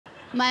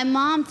My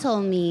mom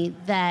told me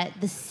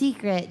that the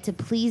secret to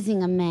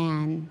pleasing a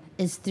man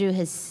is through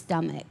his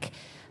stomach,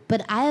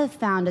 but I have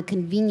found a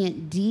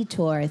convenient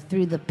detour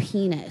through the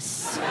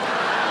penis. My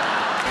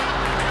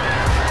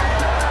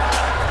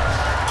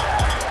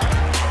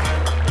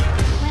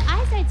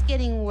eyesight's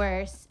getting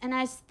worse, and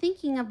I was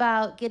thinking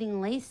about getting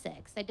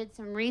LASIK. I did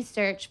some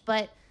research,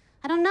 but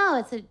I don't know,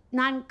 it's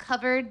not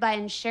covered by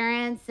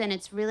insurance, and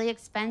it's really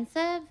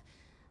expensive.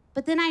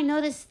 But then I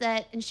noticed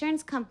that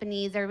insurance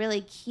companies are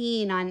really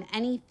keen on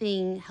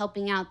anything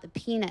helping out the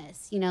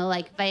penis, you know,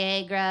 like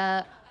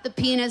Viagra, the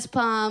penis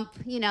pump,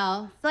 you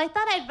know. So I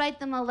thought I'd write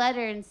them a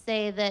letter and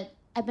say that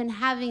I've been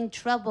having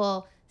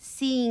trouble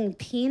seeing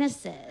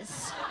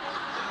penises.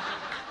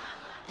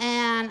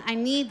 And I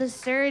need the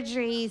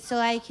surgery so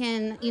I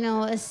can, you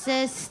know,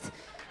 assist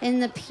in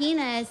the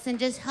penis and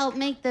just help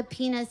make the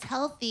penis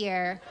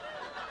healthier.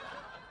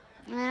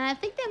 And I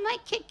think they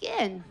might kick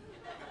in.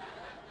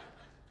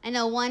 I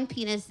know one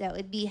penis that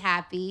would be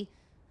happy,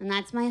 and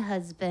that's my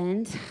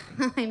husband.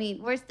 I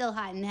mean, we're still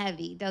hot and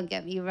heavy, don't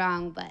get me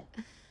wrong, but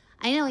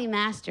I know he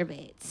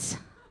masturbates.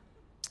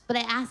 But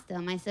I asked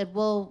him, I said,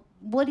 well,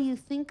 what do you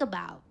think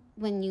about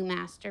when you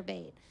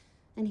masturbate?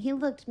 And he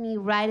looked me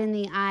right in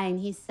the eye and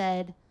he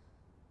said,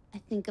 I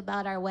think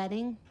about our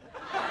wedding.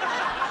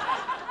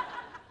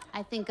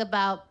 I think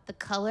about the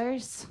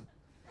colors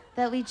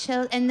that we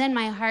chose, and then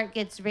my heart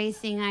gets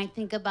racing. I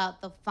think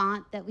about the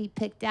font that we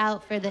picked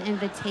out for the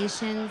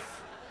invitations.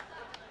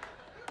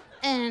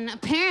 And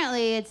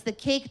apparently it's the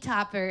cake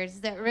toppers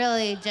that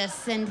really just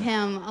send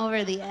him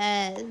over the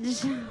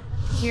edge.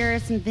 Here are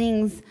some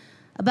things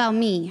about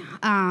me,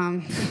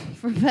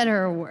 for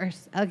better or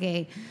worse.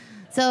 Okay,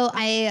 so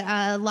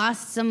I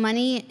lost some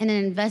money in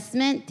an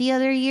investment the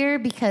other year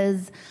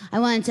because I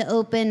wanted to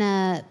open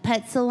a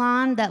pet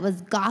salon that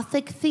was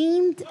Gothic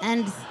themed,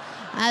 and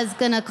I was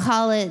gonna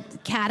call it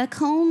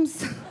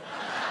Catacombs.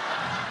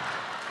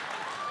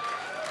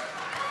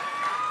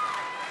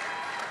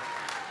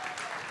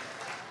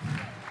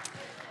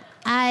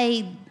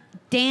 I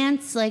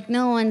dance like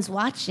no one's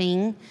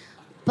watching,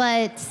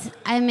 but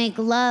I make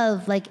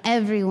love like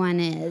everyone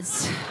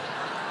is.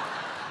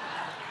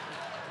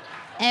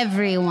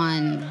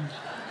 Everyone.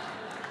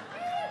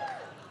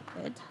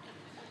 Good.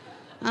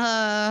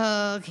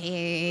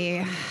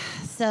 Okay.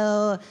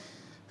 So,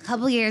 a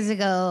couple years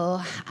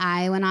ago,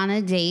 I went on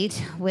a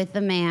date with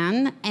a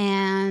man,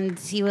 and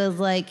he was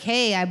like,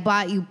 hey, I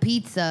bought you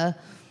pizza.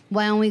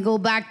 Why don't we go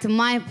back to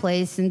my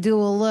place and do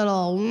a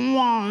little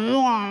wah,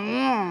 wah,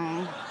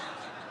 wah.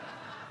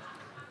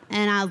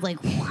 And I was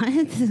like,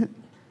 what?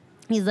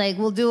 He's like,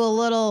 we'll do a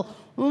little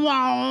wah,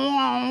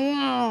 wah,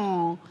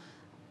 wah.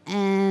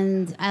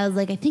 And I was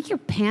like, I think your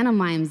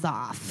pantomime's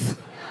off.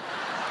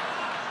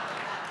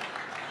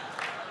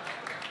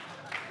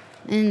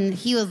 And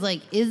he was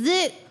like, is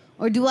it?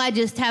 Or do I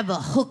just have a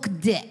hook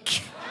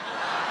dick?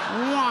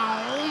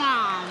 Wah,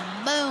 wah,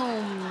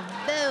 boom,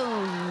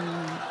 boom.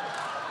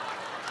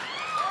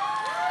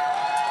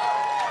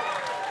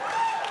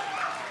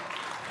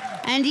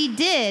 And he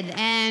did,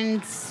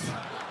 and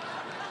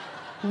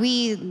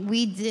we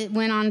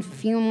went on a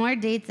few more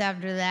dates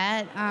after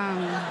that.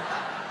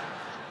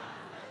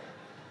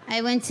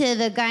 I went to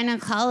the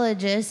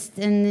gynecologist,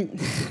 and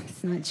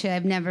it's not true,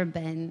 I've never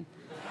been.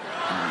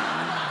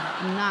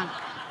 I'm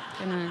not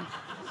gonna.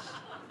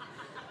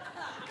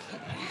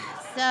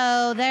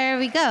 So there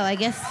we go, I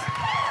guess.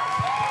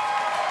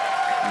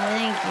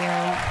 Thank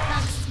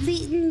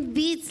you.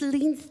 Beats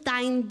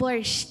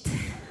Liensteinborscht.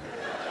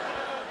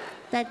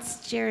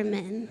 That's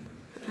German,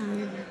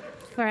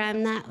 for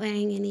I'm not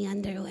wearing any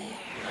underwear.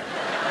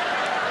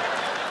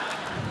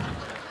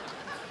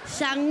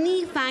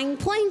 Shangni Fang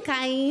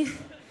Poinkai.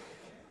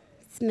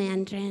 It's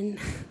Mandarin.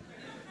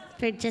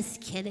 For just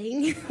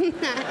kidding.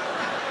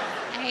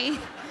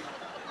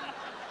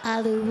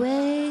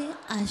 Aloué,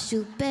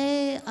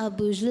 Achoupé,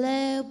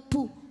 Abougele,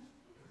 Pou.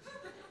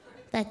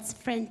 That's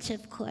French,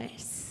 of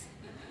course.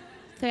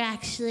 For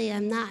actually,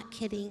 I'm not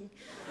kidding.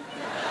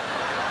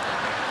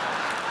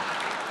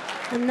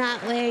 I'm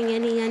not wearing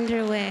any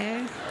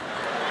underwear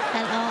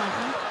at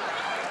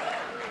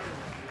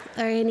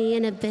all. Or any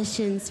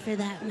inhibitions, for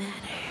that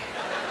matter.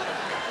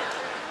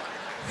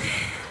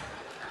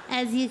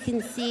 As you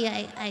can see,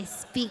 I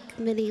speak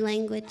many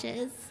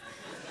languages,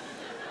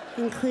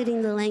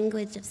 including the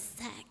language of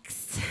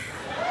sex.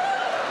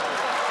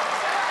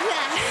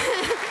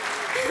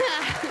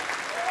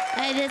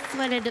 I just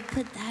wanted to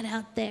put that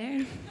out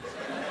there.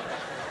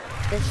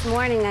 This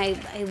morning, I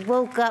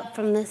woke up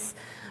from this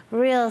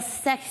real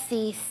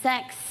sexy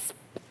sex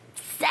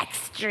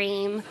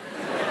dream.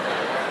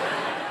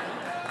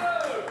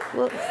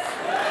 Whoops.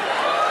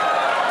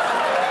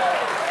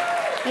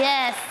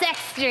 Yeah,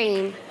 sex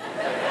dream.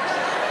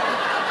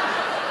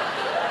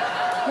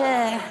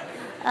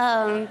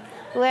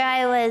 Where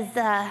I was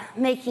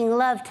making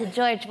love to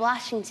George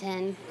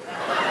Washington.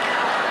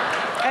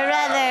 Or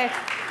rather,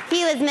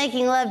 he was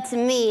making love to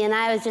me, and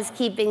I was just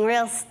keeping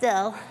real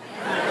still.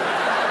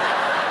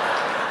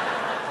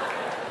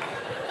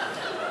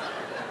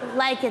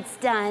 Like it's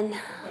done.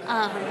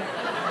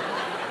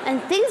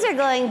 And things are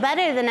going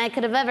better than I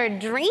could have ever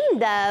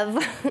dreamed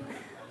of,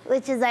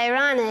 which is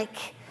ironic.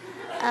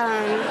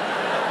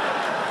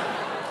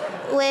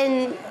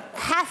 When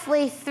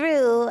halfway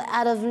through,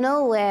 out of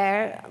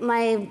nowhere,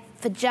 my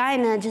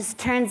vagina just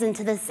turns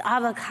into this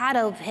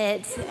avocado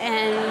pit,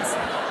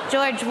 and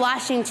George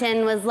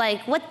Washington was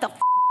like, "What the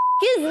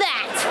is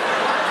that?"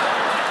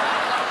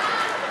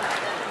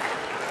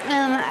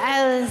 And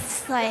I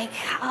was like,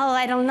 "Oh,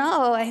 I don't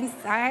know, I'm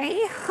sorry.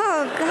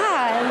 Oh,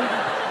 God."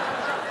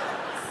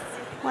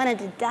 Wanted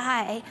to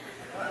die.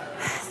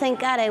 Thank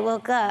God I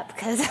woke up,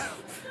 because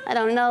I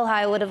don't know how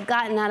I would have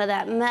gotten out of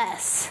that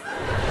mess.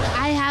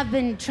 I have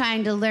been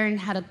trying to learn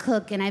how to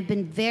cook, and I've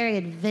been very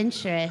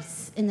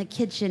adventurous in the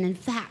kitchen. In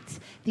fact,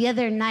 the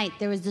other night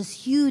there was this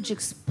huge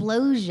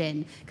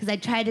explosion because I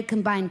tried to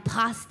combine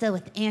pasta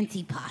with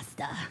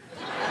antipasta.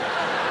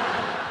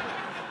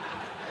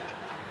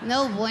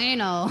 No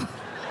bueno.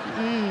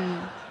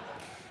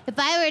 If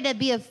I were to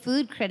be a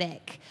food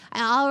critic,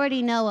 I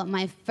already know what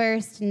my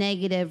first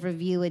negative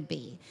review would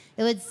be.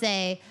 It would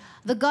say,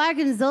 "The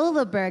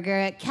Gorgonzola burger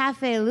at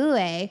Cafe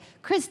Louie,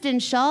 Kristen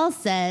Schaal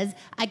says,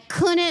 I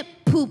couldn't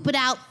poop it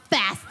out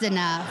fast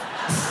enough."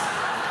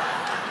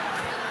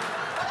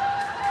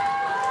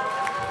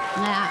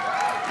 Yeah,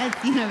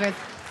 that's universe.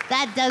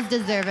 That does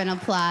deserve an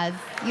applause.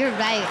 You're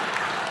right.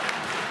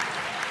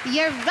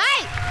 You're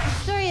right! The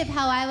story of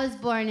how I was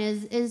born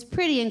is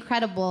pretty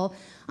incredible.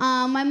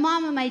 My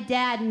mom and my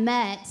dad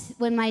met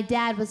when my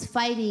dad was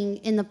fighting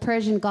in the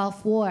Persian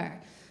Gulf War,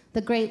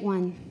 the great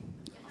one.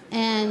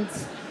 And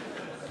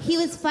he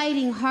was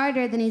fighting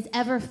harder than he's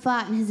ever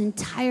fought in his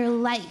entire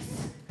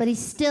life, but he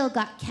still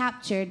got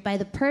captured by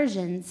the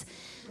Persians.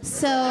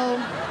 So,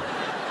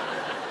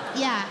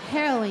 yeah,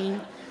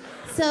 harrowing.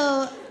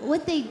 So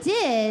what they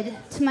did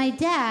to my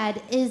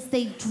dad is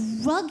they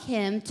drug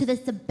him to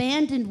this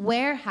abandoned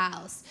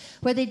warehouse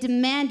where they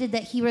demanded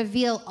that he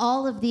reveal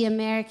all of the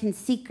American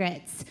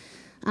secrets.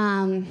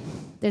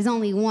 There's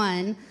only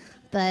one,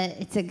 but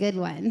it's a good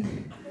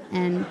one.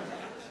 And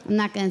I'm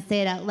not gonna say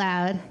it out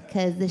loud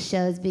because this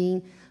show is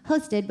being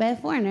hosted by a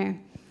foreigner.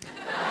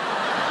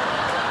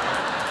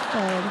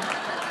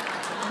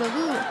 But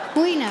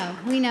we know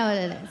what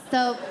it is.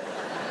 So,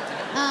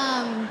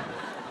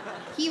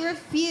 he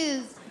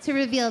refused to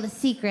reveal the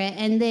secret,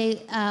 and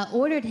they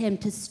ordered him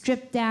to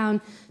strip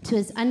down to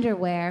his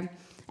underwear.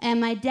 And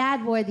my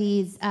dad wore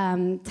these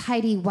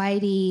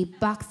tighty-whitey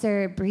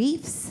boxer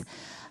briefs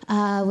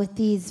with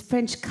these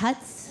French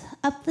cuts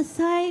up the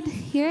side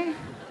here.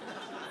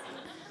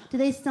 Do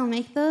they still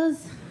make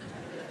those?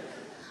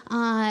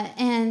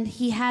 And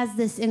he has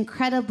this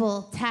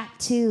incredible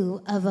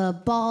tattoo of a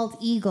bald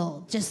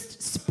eagle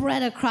just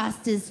spread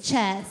across his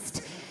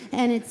chest,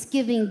 and it's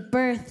giving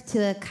birth to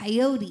a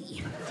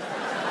coyote.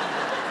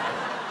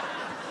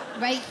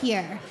 Right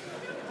here.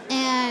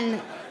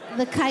 And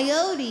the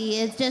coyote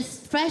is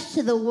just fresh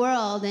to the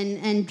world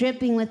and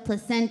dripping with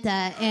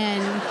placenta,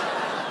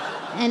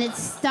 and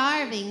it's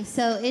starving,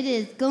 so it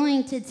is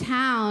going to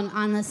town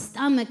on the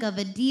stomach of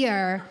a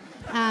deer,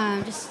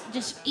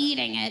 just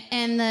eating it,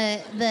 and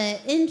the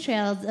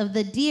entrails of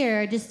the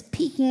deer are just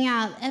peeking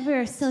out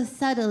ever so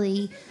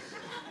subtly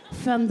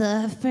from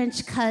the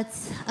French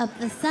cuts up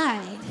the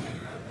side.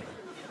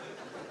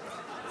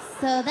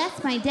 So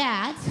that's my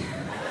dad.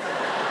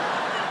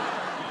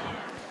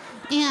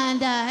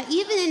 And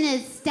even in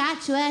his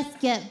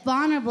statuesque yet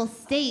vulnerable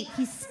state,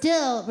 he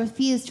still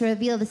refused to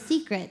reveal the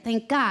secret,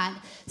 thank God.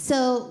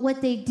 So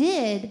what they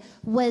did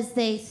was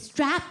they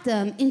strapped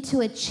him into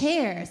a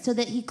chair so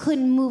that he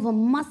couldn't move a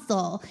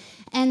muscle,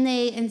 and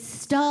they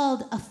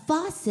installed a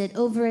faucet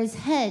over his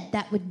head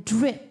that would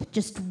drip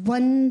just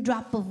one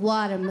drop of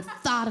water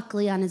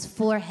methodically on his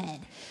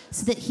forehead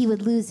so that he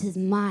would lose his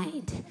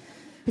mind.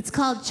 It's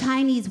called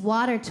Chinese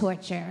water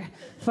torture,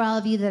 for all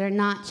of you that are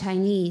not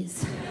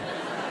Chinese.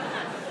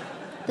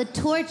 The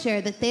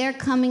torture that they are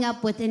coming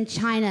up with in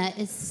China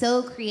is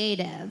so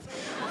creative.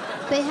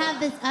 They have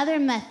this other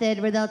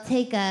method where they'll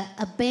take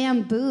a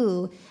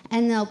bamboo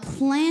and they'll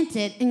plant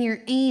it in your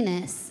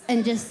anus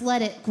and just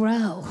let it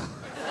grow.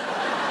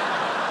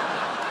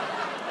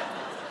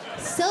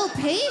 So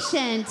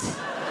patient.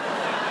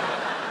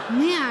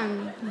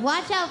 Man,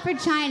 watch out for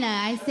China,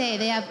 I say.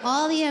 They have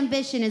all the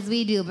ambition as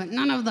we do, but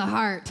none of the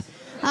heart.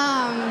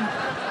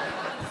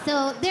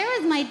 So there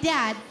was my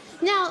dad.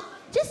 Now,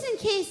 just in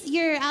case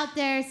you're out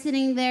there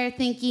sitting there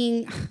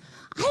thinking,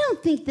 I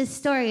don't think this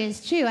story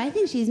is true. I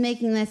think she's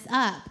making this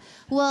up.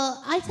 Well,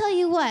 I tell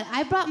you what,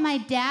 I brought my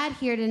dad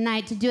here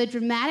tonight to do a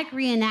dramatic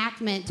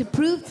reenactment to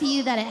prove to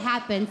you that it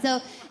happened.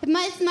 So if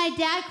my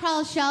dad,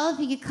 Kristen Schaal, if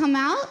he could come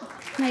out.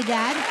 My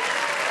dad.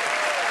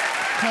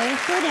 Okay,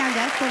 slow down,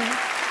 Dad, slow down.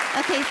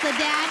 Okay, so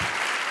Dad,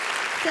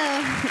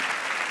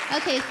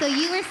 so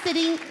you were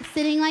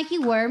sitting like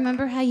you were.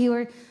 Remember how you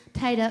were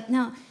tied up?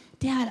 Now,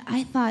 Dad,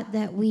 I thought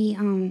that we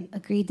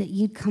agreed that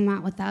you'd come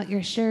out without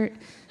your shirt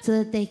so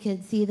that they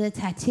could see the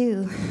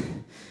tattoo.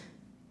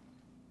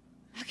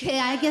 Okay,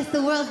 I guess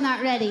the world's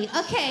not ready.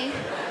 Okay,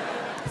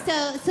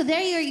 So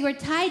there you were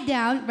tied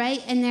down,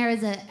 right? And there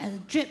was a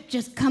drip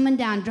just coming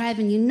down,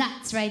 driving you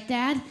nuts, right,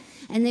 Dad?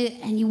 And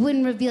you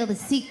wouldn't reveal the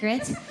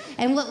secret.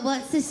 And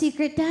what's the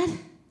secret, Dad?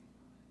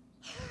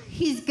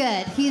 He's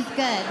good. He's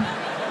good.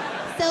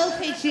 So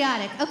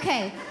patriotic.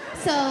 Okay,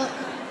 so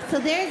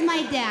there's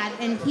my dad,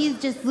 and he's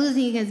just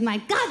losing his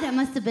mind. God, that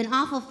must have been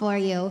awful for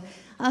you.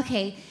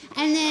 Okay,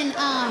 and then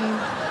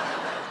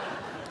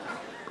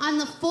on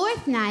the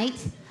fourth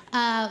night,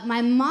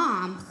 my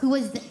mom, who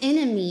was the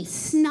enemy,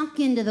 snuck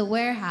into the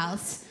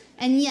warehouse.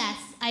 And yes,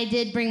 I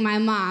did bring my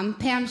mom,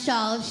 Pam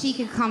Schaal, if she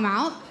could come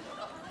out.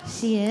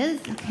 She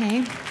is, okay.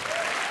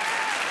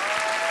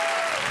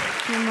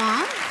 Your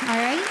mom, all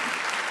right.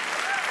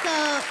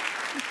 So,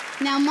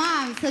 now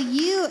Mom, so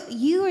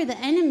you were the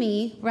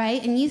enemy,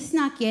 right? And you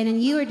snuck in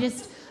and you were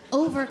just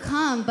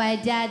overcome by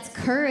Dad's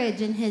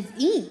courage and his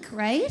ink,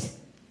 right?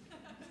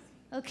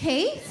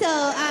 Okay,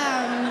 so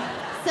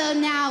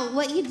now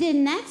what you did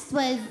next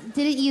was,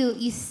 didn't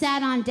you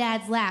sat on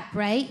Dad's lap,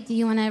 right? Do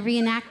you want to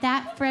reenact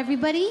that for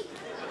everybody?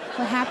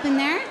 What happened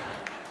there?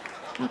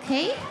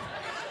 Okay.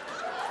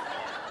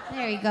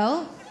 There you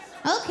go.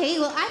 Okay,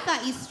 well, I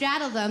thought you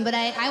straddled them, but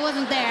I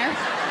wasn't there,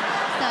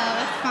 so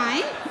it's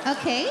fine.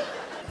 Okay,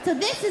 so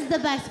this is the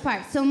best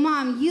part. So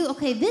Mom, your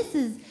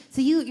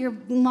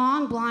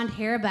long blonde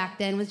hair back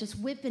then was just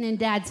whipping in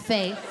Dad's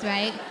face,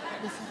 right?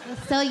 Was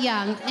so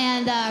young,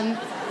 and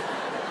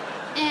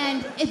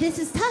this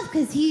is tough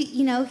because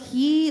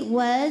he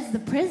was the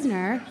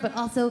prisoner, but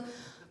also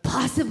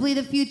possibly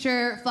the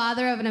future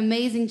father of an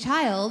amazing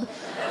child,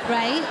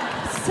 right?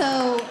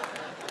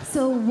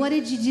 So what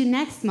did you do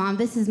next, Mom?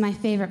 This is my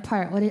favorite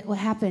part. What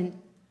happened?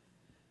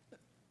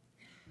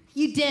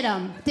 You did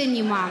him, didn't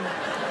you, Mom?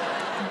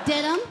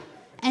 Did him,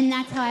 and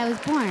that's how I was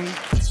born.